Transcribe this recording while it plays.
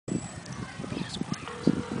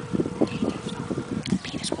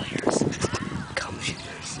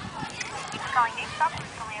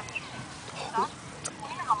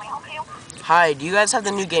Hi, do you guys have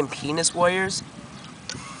the new game Penis Warriors?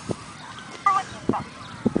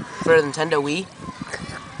 For Nintendo Wii?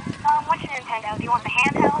 What's your Nintendo? Do you want the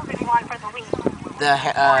handheld or do you want it for the Wii?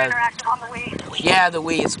 More interactive on the Wii? Yeah, the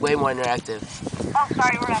Wii. It's way more interactive. Oh,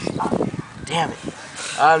 sorry, we're out of stock. Damn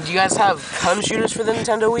it. Do you guys have cum shooters for the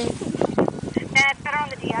Nintendo Wii? Nah, it's better on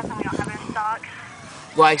the DS and we don't have it in stock.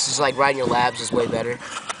 Why? Cause it's like right in your labs is way better.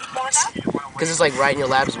 What was that? Cause it's like right in your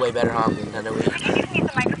labs is way better, huh? The Nintendo Wii. You can use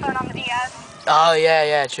the microphone on the DS. Oh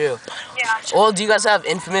yeah, true. Yeah. Well, do you guys have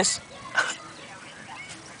Infamous?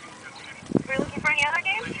 Were you looking for any other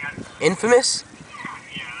games? Infamous?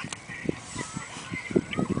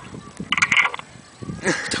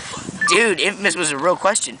 Dude, Infamous was a real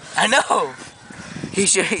question. I know. He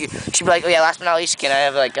should be like, oh yeah, last but not least, can I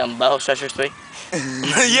have like Butthole Structures 3?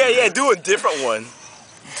 yeah, do a different one.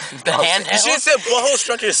 The handheld? You should have said Butthole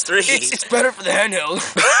Structures 3. It's better for the handheld.